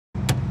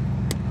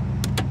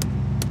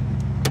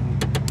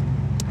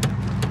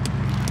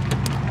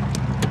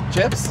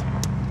Chips?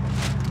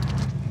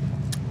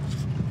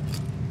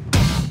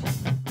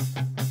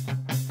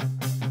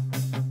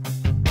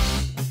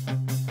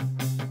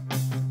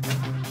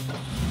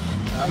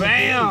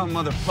 Bam,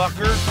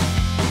 motherfucker!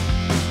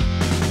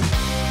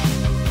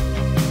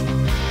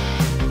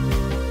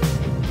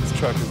 This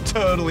truck is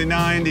totally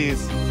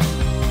 90s.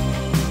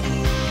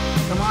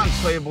 Come on,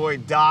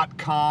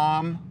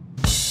 Playboy.com.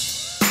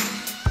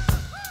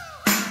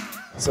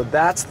 So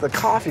that's the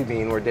coffee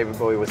bean where David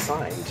Bowie was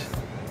signed.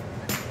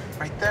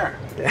 Right there.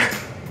 Yeah.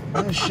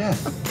 Oh, shit.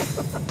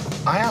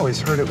 I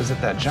always heard it was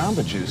at that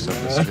Jamba Juice up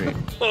the street.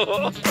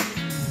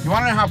 You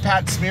want to know how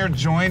Pat Smear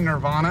joined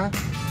Nirvana?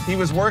 He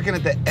was working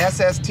at the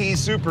SST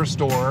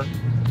Superstore,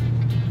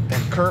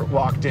 and Kurt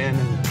walked in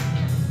and...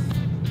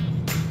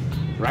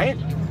 Right?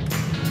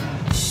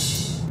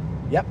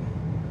 Yep.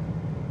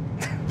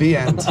 The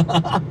end.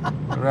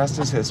 The rest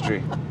is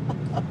history.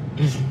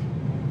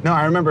 No,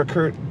 I remember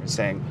Kurt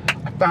saying,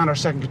 I found our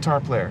second guitar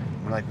player.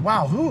 We're like,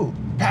 wow, who?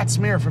 Pat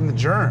Smear from the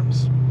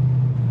Germs.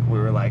 We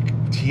were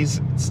like,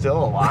 he's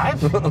still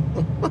alive?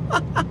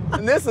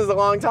 And this is a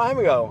long time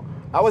ago.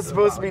 I was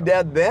supposed to be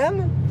dead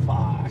then?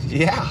 Fuck.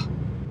 Yeah.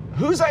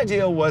 Whose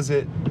idea was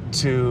it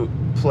to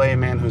play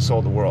Man Who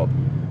Sold the World?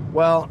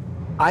 Well,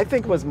 I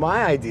think it was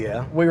my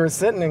idea. We were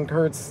sitting in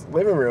Kurt's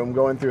living room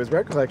going through his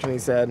record collection. He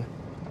said,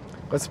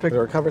 let's pick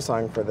a cover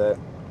song for the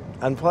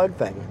Unplugged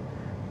thing.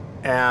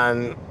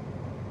 And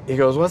he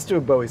goes, let's do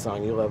a Bowie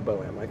song. You love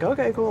Bowie. I'm like,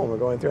 okay, cool. And we're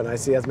going through it, and I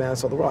see as Man Who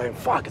Sold the World. I'm like,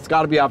 fuck, it's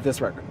got to be off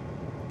this record.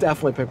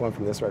 Definitely pick one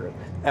from this record.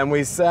 And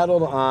we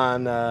settled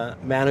on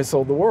Man Who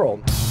Sold the World.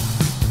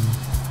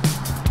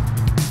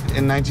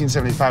 In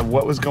 1975,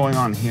 what was going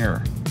on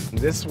here?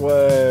 This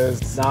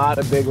was not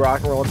a big rock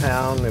and roll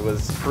town. It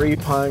was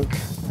pre-punk.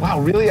 Wow,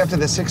 really? After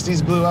the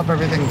 60s blew up,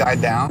 everything died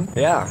down?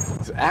 Yeah.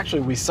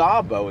 Actually, we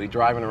saw Bowie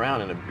driving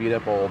around in a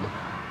beat-up old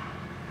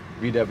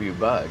VW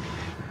Bug.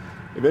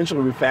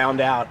 Eventually, we found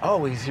out,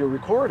 oh, he's here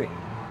recording.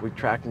 We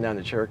tracked him down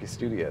to Cherokee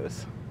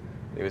Studios.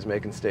 He was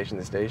making Station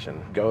to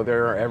Station. Go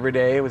there every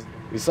day. We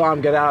saw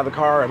him get out of the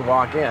car and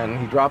walk in.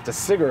 He dropped a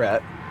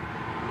cigarette,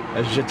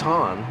 a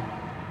jeton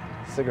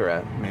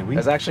cigarette. Maybe.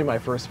 That's actually my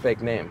first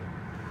fake name.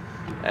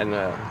 And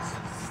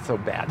it's so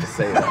bad to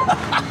say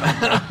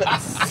that.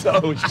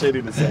 So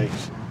shitty to say.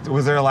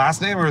 Was there a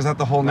last name, or is that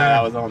the whole name? No,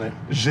 that was the whole name.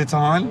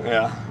 Jeton?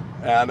 Yeah.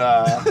 And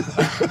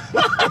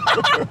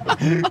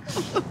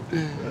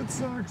That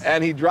sucks.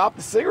 and he dropped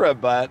the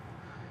cigarette butt,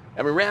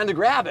 and we ran to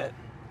grab it.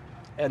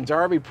 And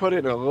Darby put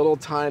it in a little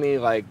tiny,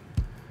 like,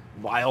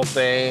 vial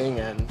thing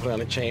and put it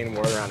on a chain and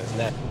wore it around his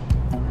neck.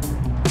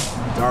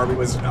 Darby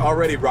was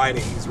already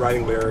writing. He was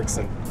writing lyrics,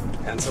 and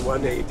so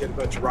one day he did a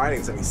bunch of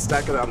writings, and he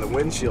stuck it on the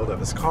windshield of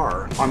his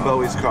car. On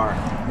Bowie's car.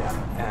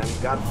 Yeah.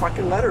 And got a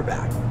fucking letter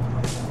back,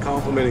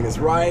 complimenting his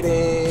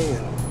writing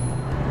and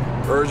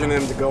urging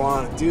him to go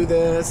on and do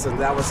this. And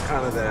that was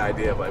kind of the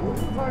idea of, like, what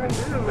the fucking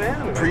do,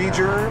 man?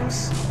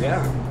 Pre-Germs?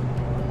 Yeah.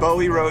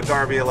 Bowie wrote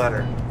Darby a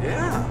letter.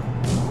 Yeah.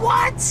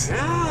 What?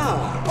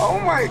 Yeah. Oh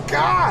my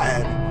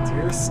God.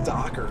 Dear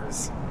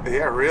stalkers.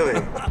 Yeah,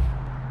 really.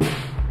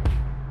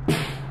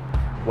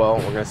 Well,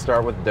 we're gonna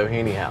start with the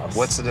Doheny house.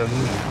 What's the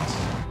Doheny house?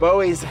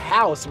 Bowie's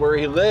house where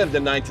he lived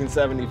in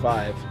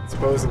 1975.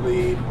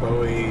 Supposedly,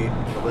 Bowie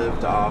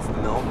lived off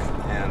milk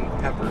and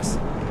peppers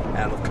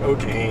and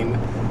cocaine.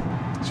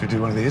 Should we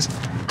do one of these?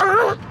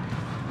 Gotta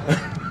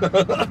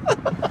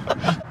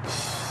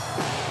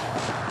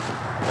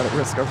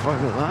risk our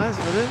fucking lives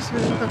for this.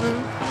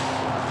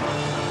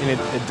 And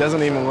it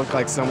doesn't even look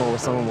like somewhere where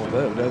someone will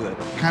live, does it?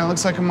 Kind of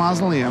looks like a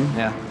mausoleum.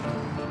 Yeah.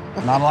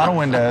 Not a lot of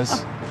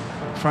windows.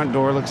 Front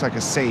door looks like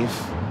a safe.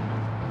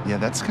 Yeah,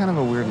 that's kind of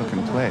a weird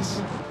looking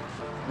place.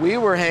 We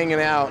were hanging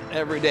out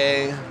every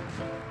day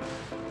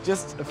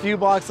just a few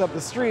blocks up the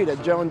street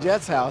at Joan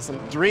Jett's house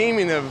and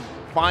dreaming of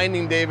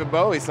finding David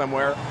Bowie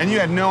somewhere. And you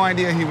had no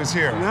idea he was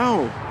here?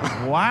 No.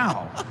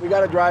 Wow. We got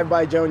to drive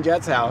by Joan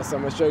Jett's house.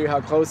 I'm going to show you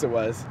how close it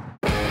was.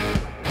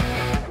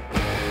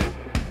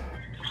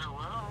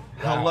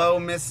 Hello,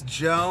 Miss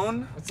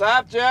Joan. What's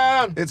up,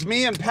 Joan? It's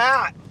me and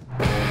Pat.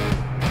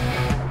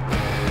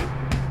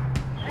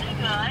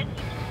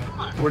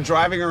 We're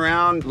driving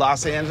around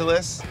Los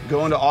Angeles,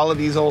 going to all of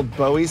these old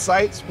Bowie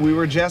sites. We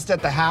were just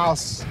at the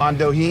house on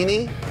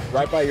Doheny.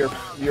 Right by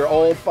your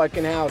old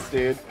fucking house,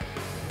 dude.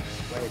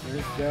 Wait,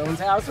 there's Joan's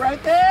house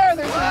right there.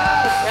 There's your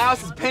house. The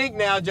house is pink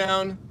now,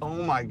 Joan.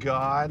 Oh my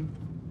God.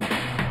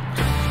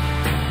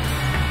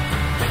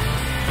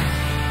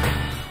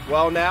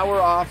 Well, now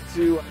we're off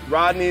to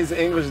Rodney's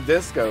English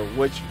Disco,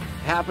 which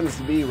happens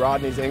to be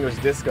Rodney's English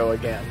Disco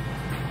again.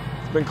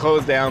 It's been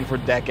closed down for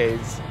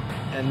decades.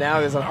 And now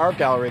there's an art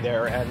gallery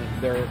there, and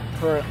their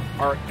current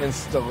art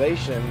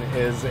installation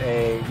is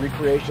a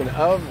recreation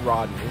of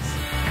Rodney's.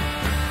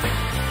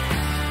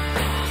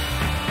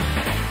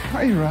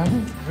 Hi,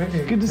 Rodney.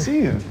 Good to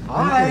see you.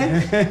 Hi.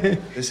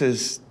 This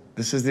is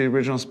the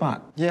original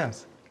spot.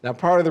 Yes. Now,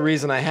 part of the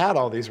reason I had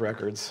all these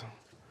records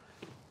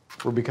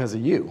were because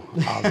of you,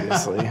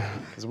 obviously.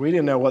 Because we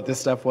didn't know what this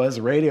stuff was.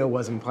 The radio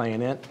wasn't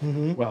playing it.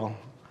 Well,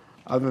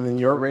 other than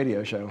your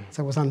radio show.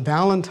 So it was on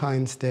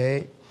Valentine's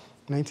Day.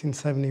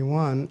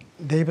 1971,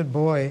 David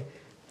Bowie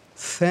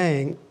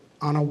sang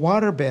on a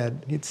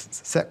waterbed. He'd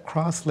sat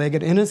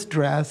cross-legged in his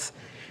dress,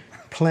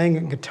 playing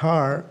a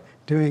guitar,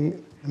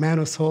 doing The Man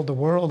Who Sold the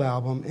World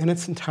album in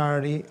its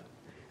entirety.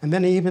 And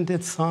then he even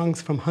did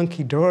songs from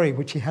Hunky Dory,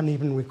 which he hadn't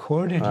even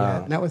recorded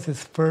yet. And that was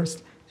his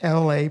first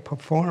LA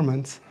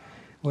performance,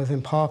 was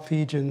in Paul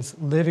Fegan's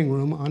living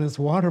room on his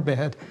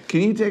waterbed.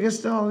 Can you take us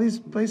to all these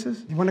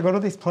places? You want to go to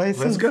these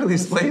places? Let's go to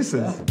these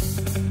places.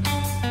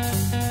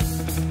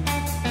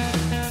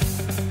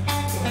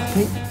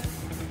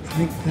 I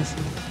think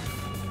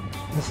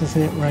this is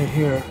it right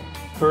here.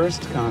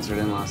 First concert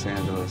in Los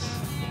Angeles,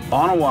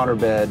 on a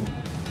waterbed,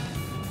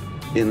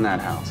 in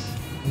that house.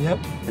 Yep.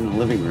 In the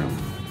living room.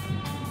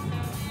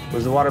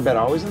 Was the waterbed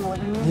always in the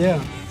living room?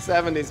 Yeah.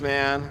 70s,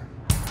 man.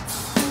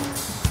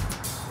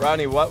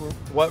 Rodney,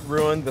 what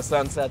ruined the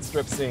Sunset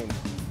Strip scene?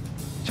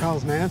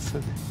 Charles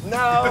Manson.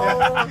 No!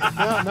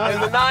 No.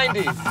 In the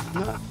 90s.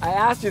 No. I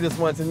asked you this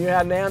once and you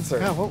had an answer.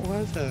 Yeah, what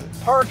was it?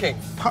 Parking.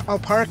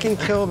 Parking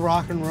killed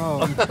rock and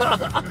roll.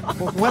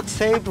 What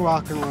saved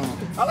rock and roll?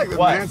 I like the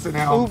What? Manson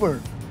album.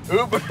 Uber.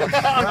 Uber.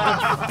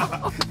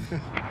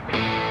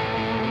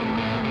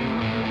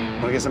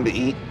 Want to get something to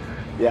eat?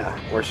 Yeah,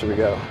 where should we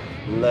go?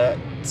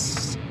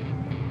 Let's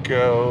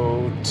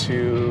go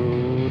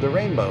to the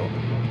Rainbow,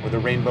 or the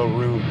Rainbow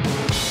Room.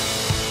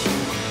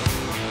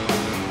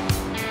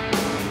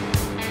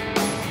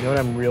 You know what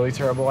I'm really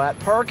terrible at?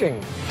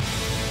 Parking.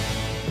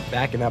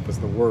 Backing up was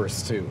the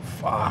worst, too.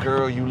 Fuck.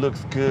 Girl, you look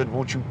good.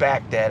 Won't you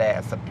back that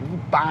ass up? You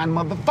fine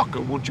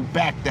motherfucker. Won't you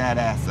back that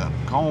ass up?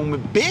 Call home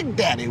with Big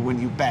Daddy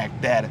when you back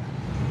that.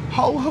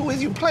 Who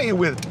is you playing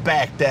with to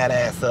back that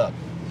ass up?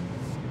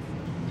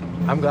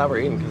 I'm glad we're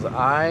eating, because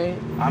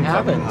I'm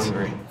fucking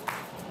hungry.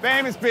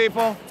 Famous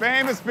people,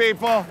 famous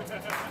people.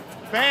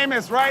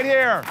 Famous right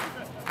here.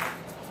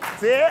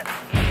 See it?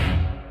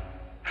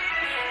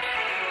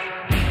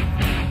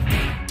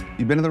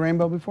 You been to the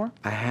Rainbow before?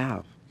 I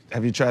have.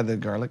 Have you tried the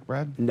garlic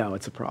bread? No,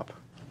 it's a prop.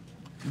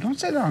 Don't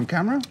say that on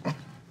camera.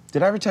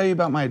 Did I ever tell you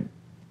about my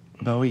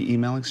Bowie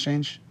email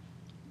exchange?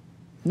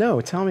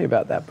 No, tell me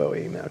about that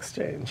Bowie email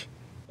exchange.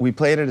 We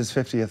played at his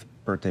 50th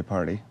birthday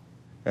party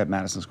at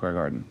Madison Square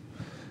Garden.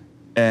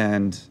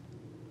 And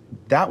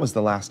that was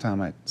the last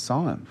time I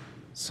saw him.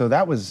 So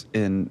that was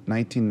in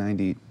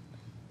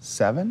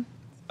 1997.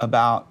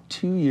 About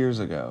 2 years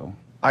ago,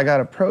 I got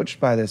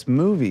approached by this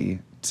movie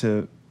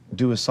to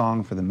do a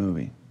song for the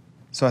movie.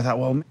 So I thought,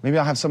 well, maybe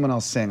I'll have someone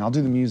else sing. I'll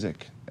do the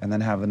music and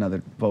then have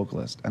another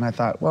vocalist. And I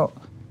thought, well,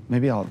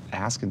 maybe I'll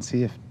ask and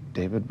see if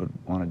David would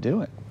want to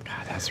do it.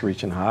 God, that's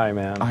reaching high,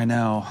 man. I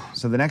know.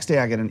 So the next day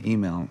I get an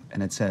email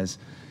and it says,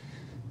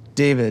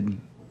 David,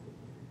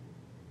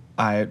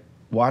 I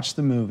watched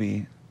the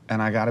movie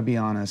and I gotta be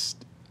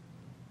honest,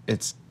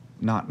 it's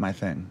not my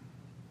thing.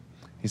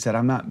 He said,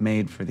 I'm not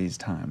made for these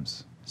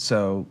times.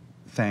 So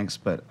thanks,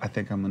 but I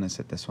think I'm gonna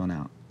sit this one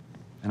out.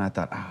 And I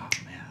thought, oh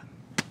man,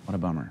 what a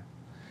bummer.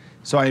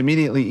 So I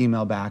immediately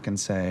email back and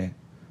say,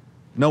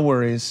 no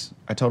worries,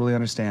 I totally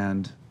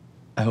understand.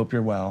 I hope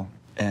you're well,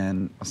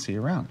 and I'll see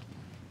you around.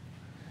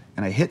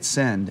 And I hit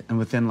send, and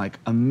within like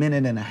a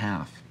minute and a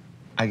half,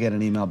 I get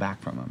an email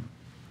back from him.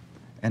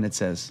 And it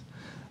says,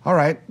 all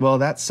right, well,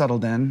 that's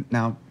settled in.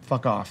 Now,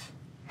 fuck off.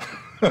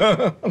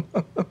 And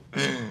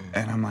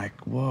I'm like,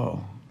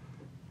 whoa.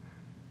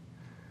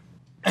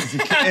 Is he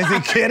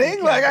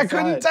kidding? Like, I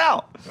couldn't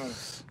tell.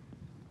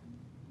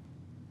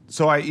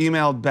 So I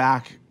emailed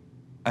back.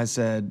 I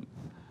said,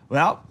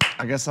 well,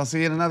 I guess I'll see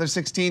you in another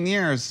 16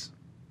 years.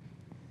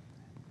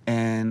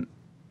 And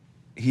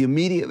he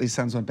immediately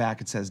sends one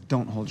back. It says,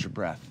 don't hold your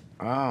breath.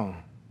 Oh.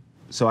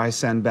 So I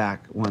send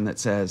back one that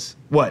says,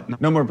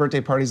 what, no more birthday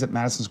parties at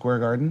Madison Square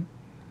Garden?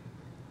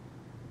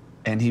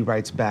 And he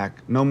writes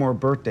back, no more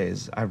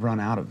birthdays, I've run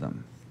out of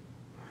them.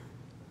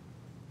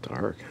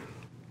 Dark.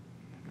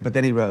 But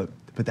then he wrote,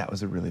 but that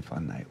was a really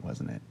fun night,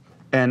 wasn't it?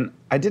 And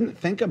I didn't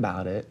think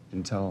about it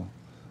until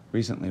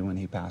recently when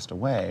he passed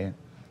away.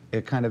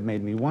 It kind of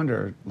made me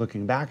wonder,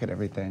 looking back at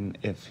everything,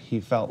 if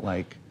he felt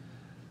like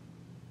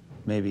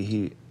maybe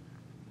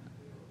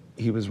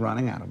he was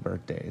running out of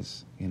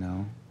birthdays, you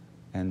know?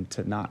 And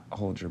to not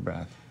hold your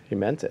breath. He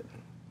meant it.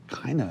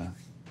 Kinda.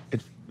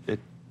 It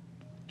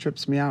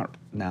trips me out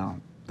now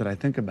that I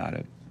think about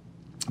it.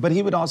 But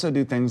he would also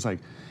do things like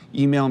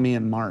email me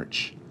in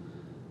March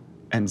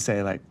and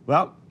say like,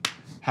 well,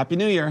 Happy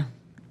New Year.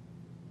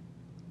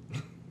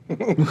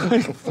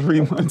 Like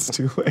 3 months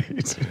too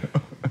late.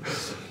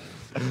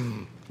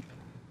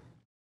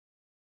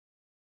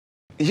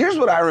 Here's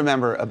what I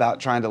remember about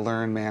trying to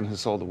learn Man Who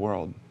Sold the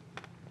World.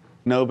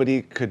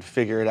 Nobody could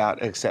figure it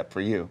out except for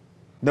you.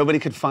 Nobody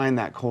could find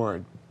that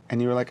chord. And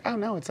you were like, oh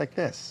no, it's like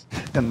this.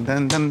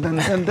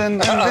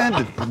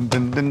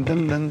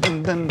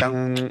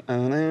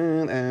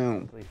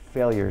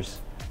 Failures.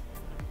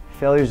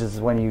 Failures is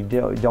when you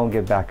don't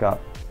get back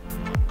up.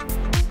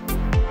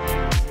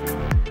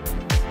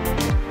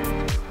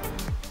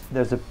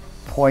 There's a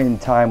point in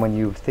time when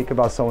you think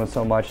about someone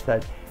so much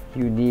that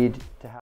you need to have